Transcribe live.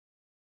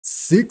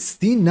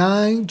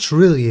69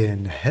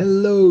 trillion.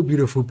 Hello,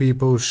 beautiful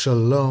people.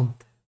 Shalom,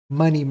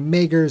 money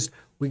makers.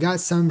 We got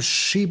some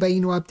Shiba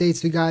Inu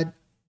updates. We got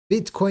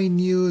Bitcoin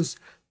news.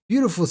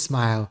 Beautiful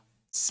smile.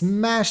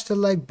 Smash the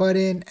like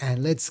button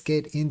and let's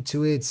get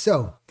into it.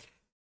 So,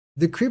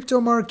 the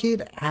crypto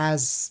market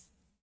has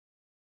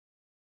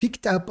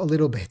picked up a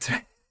little bit.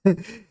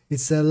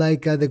 It's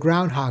like the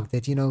groundhog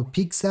that,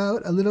 peeks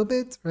out a little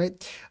bit,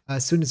 right?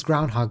 As soon as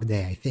Groundhog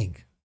Day, I think,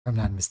 if I'm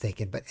not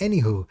mistaken. But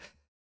anywho,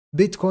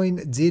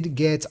 Bitcoin did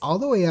get all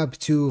the way up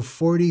to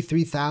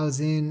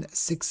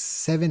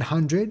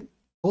 43,700,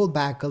 pulled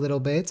back a little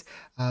bit.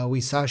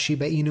 We saw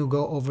Shiba Inu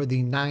go over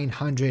the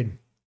 900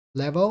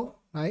 level,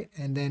 right?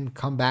 And then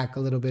come back a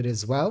little bit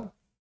as well.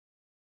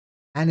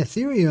 And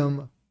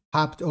Ethereum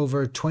popped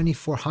over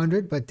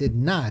 2,400, but did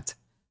not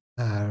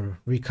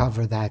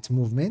recover that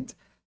movement.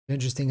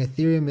 Interesting,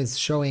 Ethereum is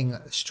showing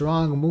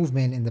strong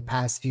movement in the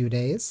past few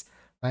days,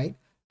 right?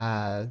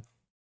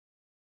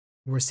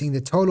 We're seeing the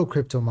total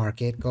crypto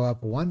market go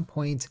up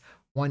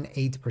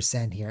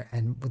 1.18% here.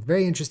 And what's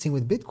very interesting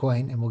with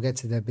Bitcoin, and we'll get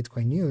to the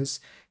Bitcoin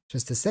news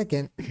just a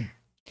second,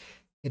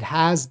 it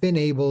has been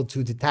able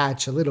to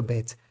detach a little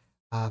bit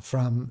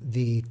from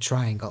the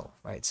triangle,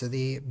 right? So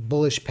the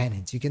bullish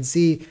pennant. You can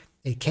see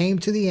it came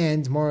to the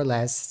end more or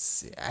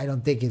less. I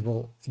don't think it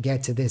will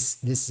get to this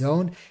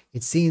zone.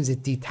 It seems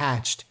it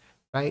detached,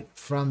 right,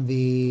 from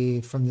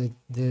the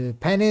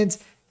pennant,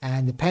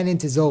 and the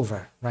pennant is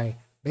over, right?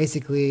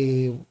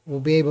 Basically, we'll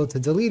be able to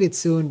delete it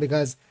soon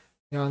because,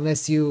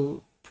 unless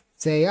you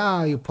say,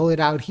 you pull it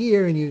out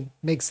here and you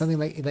make something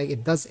like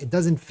it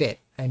doesn't fit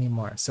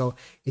anymore. So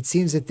it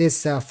seems that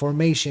this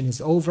formation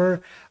is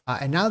over.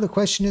 And now the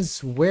question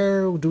is,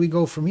 where do we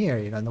go from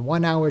here? On the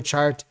 1 hour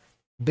chart,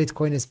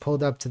 Bitcoin is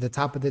pulled up to the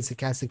top of the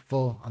stochastic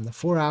full. On the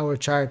 4 hour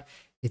chart,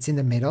 it's in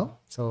the middle.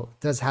 So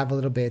it does have a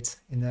little bit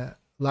in the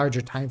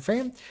larger time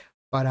frame,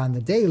 but on the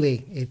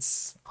daily,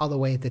 it's all the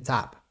way at the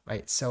top,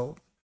 right? So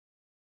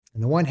on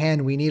the one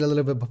hand, we need a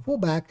little bit of a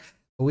pullback,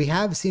 but we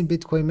have seen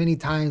Bitcoin many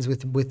times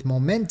with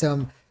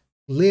momentum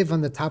live on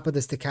the top of the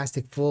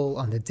stochastic full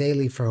on the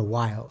daily for a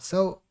while.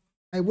 So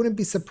I wouldn't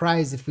be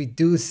surprised if we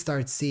do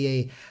start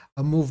see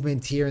a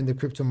movement here in the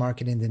crypto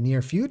market in the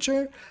near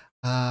future.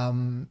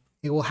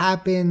 It will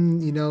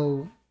happen,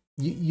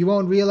 you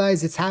won't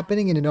realize it's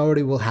happening and it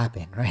already will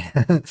happen, right?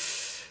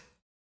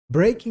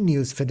 Breaking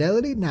news,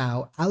 Fidelity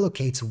now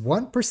allocates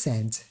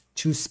 1%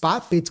 to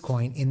spot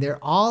Bitcoin in their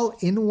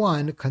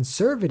all-in-one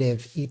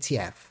conservative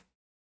ETF.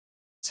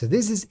 So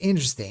this is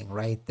interesting,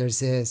 right?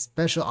 There's a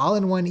special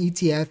all-in-one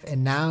ETF,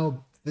 and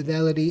now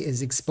Fidelity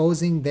is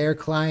exposing their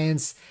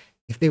clients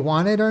if they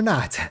want it or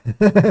not.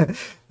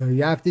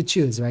 You have to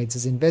choose, right? It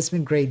says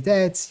investment grade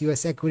debts,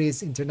 US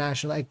equities,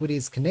 international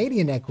equities,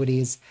 Canadian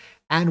equities,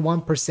 and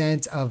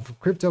 1% of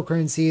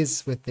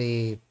cryptocurrencies with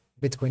the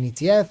Bitcoin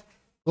ETF,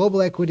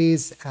 global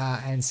equities,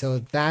 and so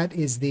that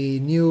is the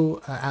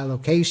new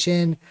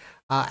allocation.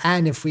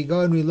 And if we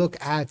go and we look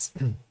at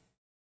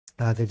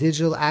the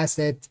digital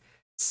asset,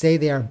 say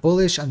they are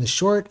bullish on the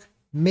short,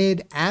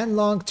 mid, and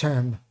long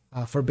term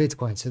for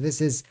Bitcoin. So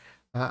this is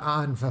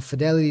on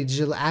Fidelity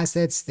Digital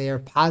Assets. They are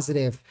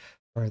positive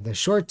for the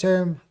short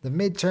term, the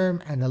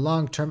midterm, and the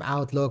long term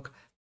outlook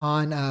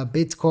on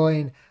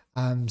Bitcoin.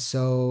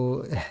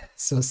 So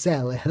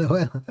sell.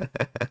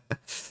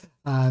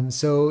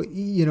 So,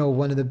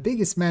 one of the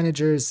biggest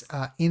managers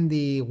in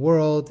the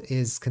world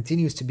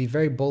continues to be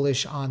very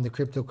bullish on the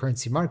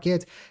cryptocurrency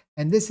market.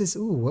 And this is,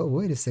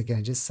 wait a second,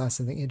 I just saw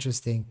something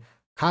interesting.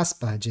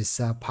 Kaspa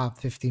just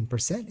popped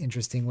 15%.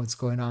 Interesting what's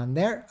going on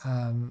there.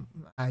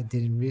 I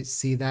didn't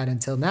see that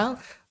until now.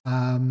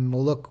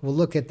 We'll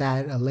look at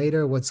that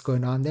later, what's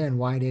going on there and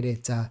why did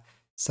it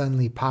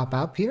suddenly pop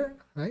up here,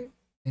 right?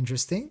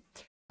 Interesting.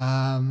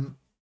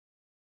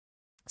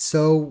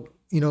 So,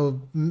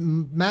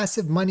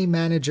 massive money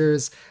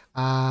managers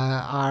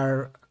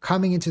are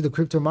coming into the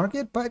crypto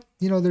market, but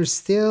there's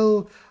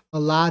still a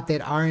lot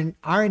that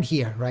aren't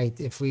here, right?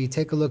 If we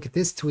take a look at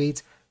this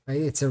tweet, right,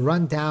 it's a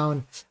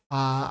rundown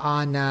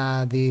on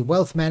the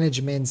wealth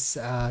management's,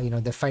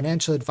 the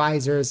financial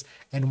advisors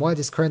and what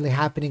is currently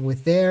happening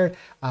with their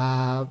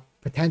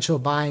potential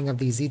buying of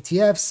these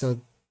ETFs.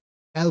 So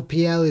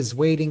LPL is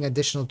waiting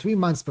additional 3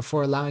 months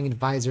before allowing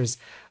advisors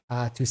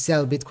to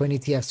sell Bitcoin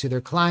ETFs to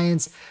their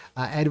clients.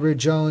 Edward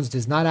Jones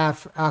does not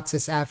have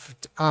access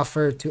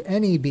offer to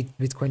any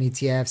Bitcoin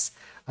ETFs.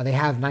 They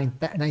have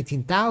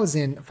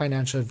 19,000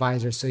 financial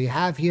advisors. So you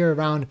have here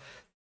around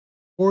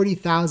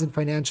 40,000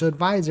 financial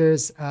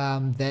advisors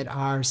that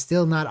are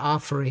still not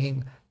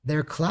offering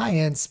their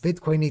clients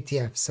Bitcoin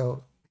ETFs.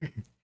 So,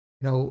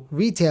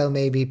 retail,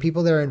 maybe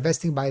people that are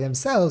investing by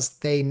themselves,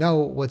 they know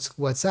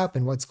what's up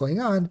and what's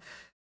going on.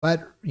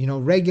 But,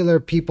 regular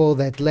people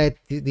that let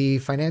the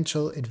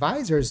financial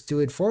advisors do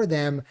it for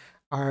them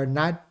are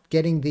not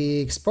getting the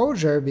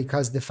exposure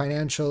because the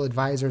financial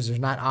advisors are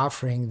not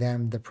offering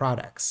them the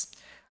products.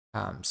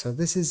 So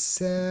this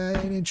is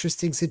an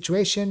interesting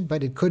situation,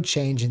 but it could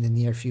change in the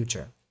near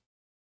future.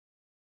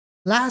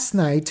 Last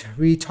night,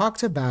 we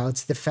talked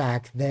about the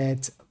fact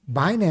that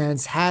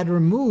Binance had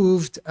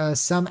removed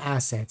some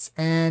assets.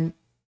 And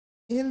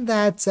in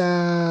that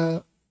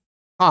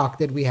talk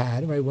that we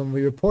had, right, when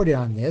we reported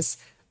on this,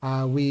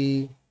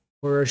 we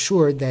were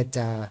assured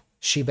that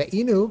Shiba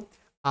Inu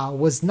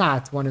was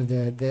not one of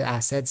the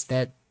assets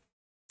that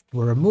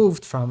were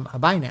removed from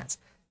Binance.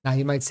 Now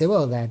you might say,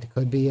 well, that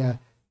could be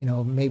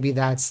maybe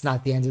that's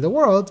not the end of the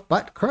world,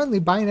 but currently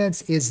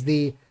Binance is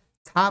the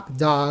top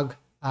dog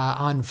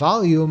on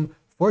volume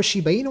for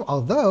Shiba Inu,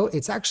 although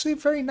it's actually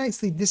very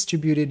nicely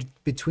distributed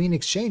between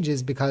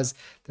exchanges, because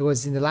there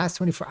was, in the last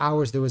 24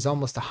 hours, there was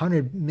almost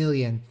 100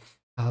 million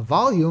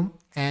volume,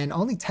 and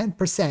only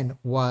 10%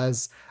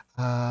 was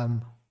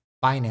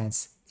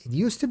Binance. It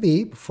used to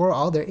be, before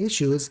all their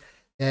issues,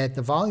 that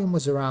the volume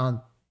was around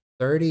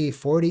 30,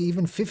 40,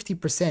 even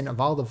 50% of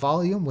all the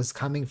volume was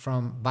coming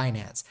from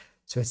Binance.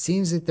 So it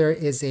seems that there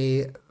is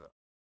a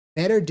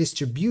better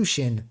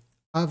distribution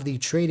of the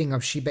trading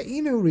of Shiba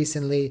Inu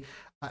recently,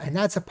 and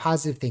that's a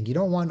positive thing. You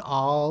don't want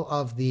all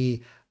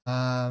the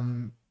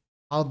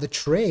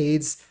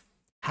trades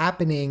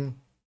happening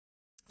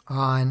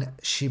on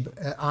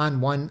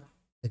on one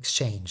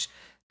exchange.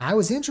 I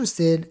was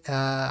interested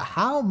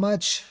how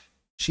much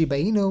Shiba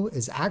Inu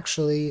is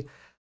actually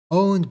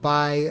owned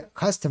by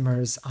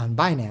customers on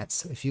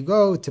Binance. If you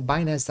go to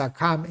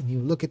Binance.com and you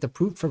look at the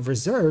proof of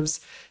reserves,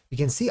 you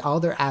can see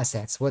all their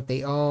assets, what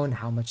they own,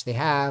 how much they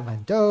have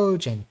on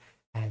Doge and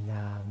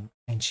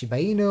Shiba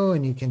Inu,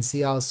 and you can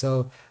see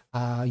also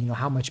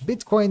how much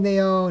Bitcoin they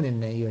own,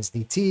 and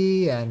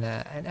USDT, and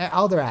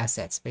all their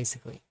assets,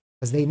 basically,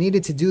 because they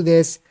needed to do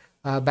this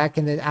back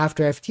in the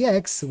after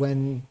FTX,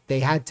 when they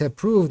had to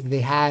prove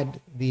they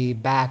had the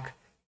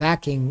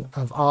backing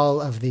of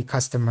all of the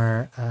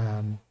customer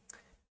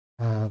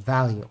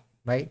value,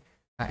 right?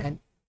 And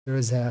there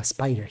is a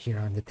spider here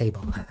on the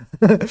table.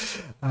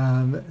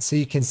 So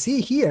you can see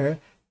here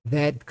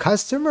that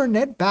customer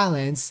net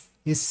balance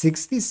is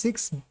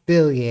 66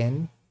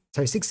 trillion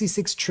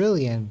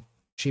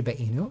Shiba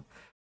Inu,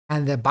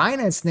 and the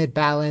Binance net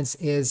balance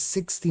is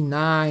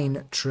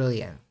 69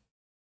 trillion.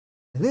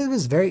 This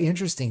was very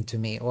interesting to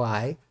me.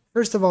 Why?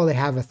 First of all, they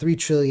have a 3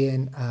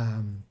 trillion,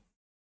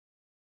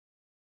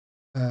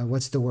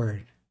 what's the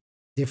word?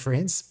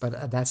 Difference,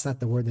 but that's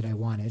not the word that I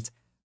wanted.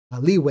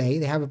 Leeway.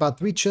 They have about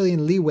 3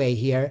 trillion leeway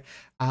here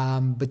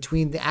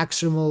between the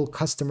actual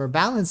customer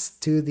balance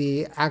to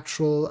the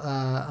actual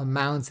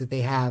amounts that they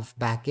have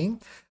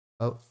backing.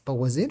 But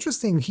what's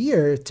interesting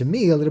here to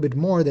me a little bit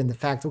more than the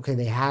fact, okay,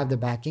 they have the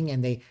backing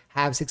and they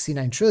have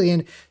 69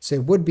 trillion. So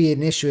it would be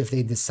an issue if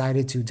they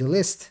decided to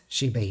delist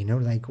Shiba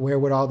Inu. Like, where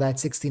would all that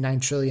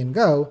 69 trillion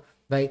go?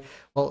 Right?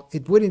 Well,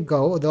 it wouldn't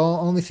go. The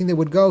only thing that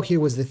would go here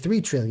was the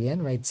 3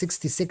 trillion, right?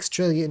 66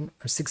 trillion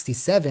or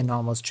 67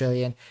 almost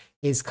trillion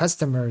is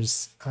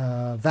customers'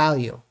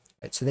 value,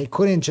 right? So they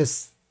couldn't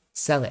just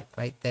sell it,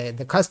 right?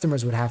 The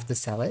customers would have to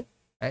sell it,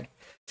 right?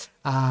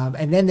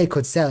 And then they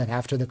could sell it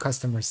after the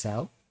customers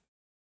sell.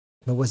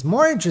 But what's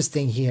more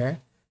interesting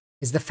here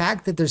is the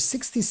fact that there's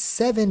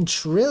 67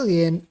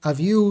 trillion of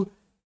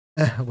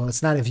well,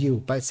 it's not of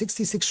you, but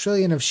 66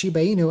 trillion of Shiba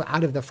Inu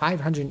out of the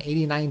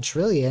 589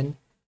 trillion,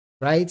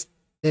 right?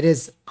 That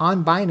is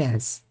on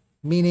Binance,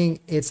 meaning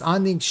it's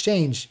on the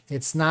exchange.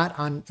 It's not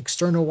on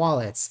external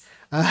wallets,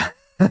 or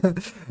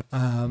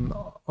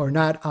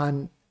not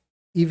on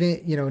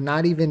even,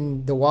 not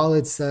even the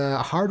wallet's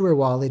hardware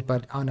wallet,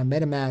 but on a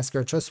MetaMask or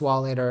a Trust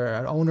wallet or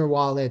an owner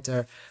wallet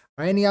or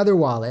any other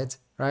wallet,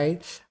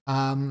 right?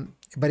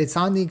 But it's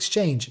on the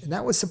exchange. And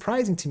that was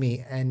surprising to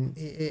me. And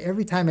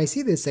every time I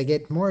see this, I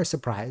get more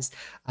surprised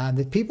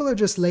that people are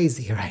just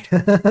lazy, right?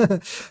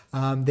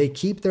 They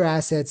keep their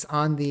assets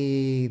on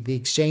the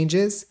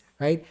exchanges,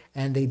 right?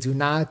 And they do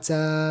not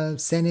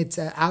send it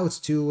out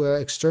to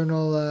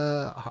external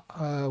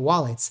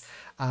wallets.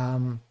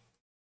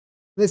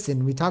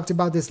 Listen, we talked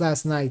about this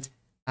last night.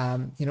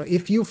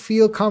 If you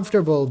feel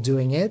comfortable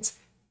doing it,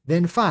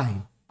 then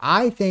fine.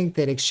 I think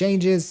that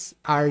exchanges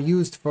are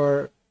used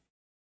for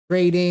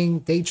trading,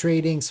 day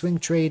trading, swing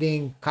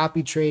trading,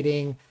 copy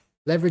trading,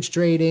 leverage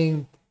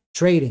trading,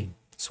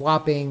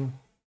 swapping.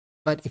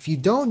 But if you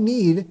don't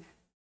need,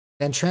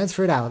 then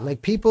transfer it out.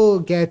 Like, people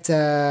get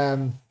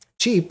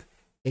cheap.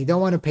 They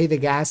don't want to pay the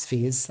gas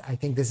fees. I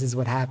think this is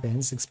what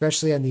happens,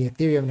 especially on the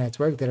Ethereum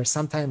network that are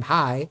sometimes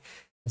high.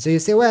 And so you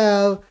say,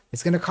 well,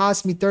 it's going to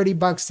cost me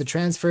 $30 to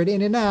transfer it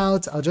in and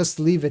out. I'll just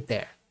leave it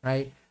there,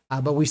 right?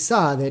 But we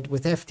saw that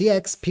with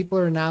FTX, people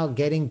are now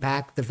getting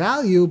back the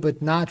value,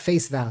 but not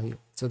face value.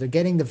 So they're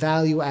getting the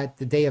value at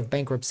the day of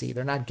bankruptcy.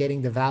 They're not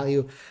getting the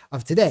value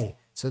of today.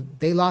 So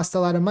they lost a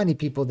lot of money,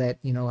 people that,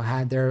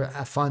 had their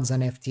funds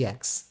on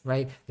FTX,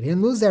 right? They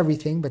didn't lose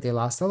everything, but they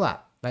lost a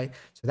lot, right?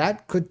 So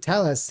that could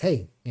tell us,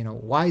 hey,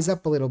 wise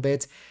up a little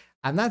bit.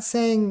 I'm not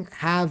saying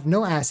have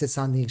no assets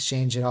on the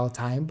exchange at all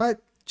time,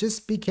 but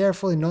just be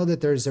careful and know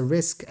that there's a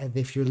risk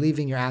if you're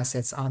leaving your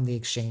assets on the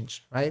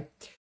exchange, right?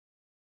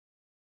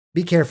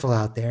 Be careful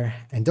out there,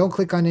 and don't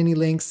click on any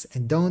links,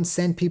 and don't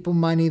send people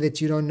money that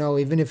you don't know.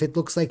 Even if it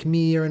looks like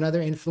me or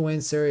another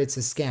influencer, it's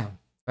a scam,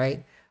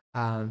 right?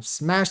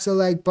 Smash the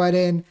like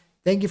button,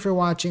 Thank you for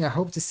watching. I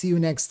hope to see you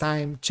next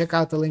time. Check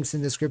out the links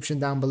in the description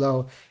down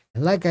below.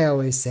 And like I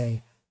always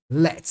say,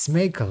 let's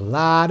make a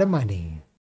lot of money.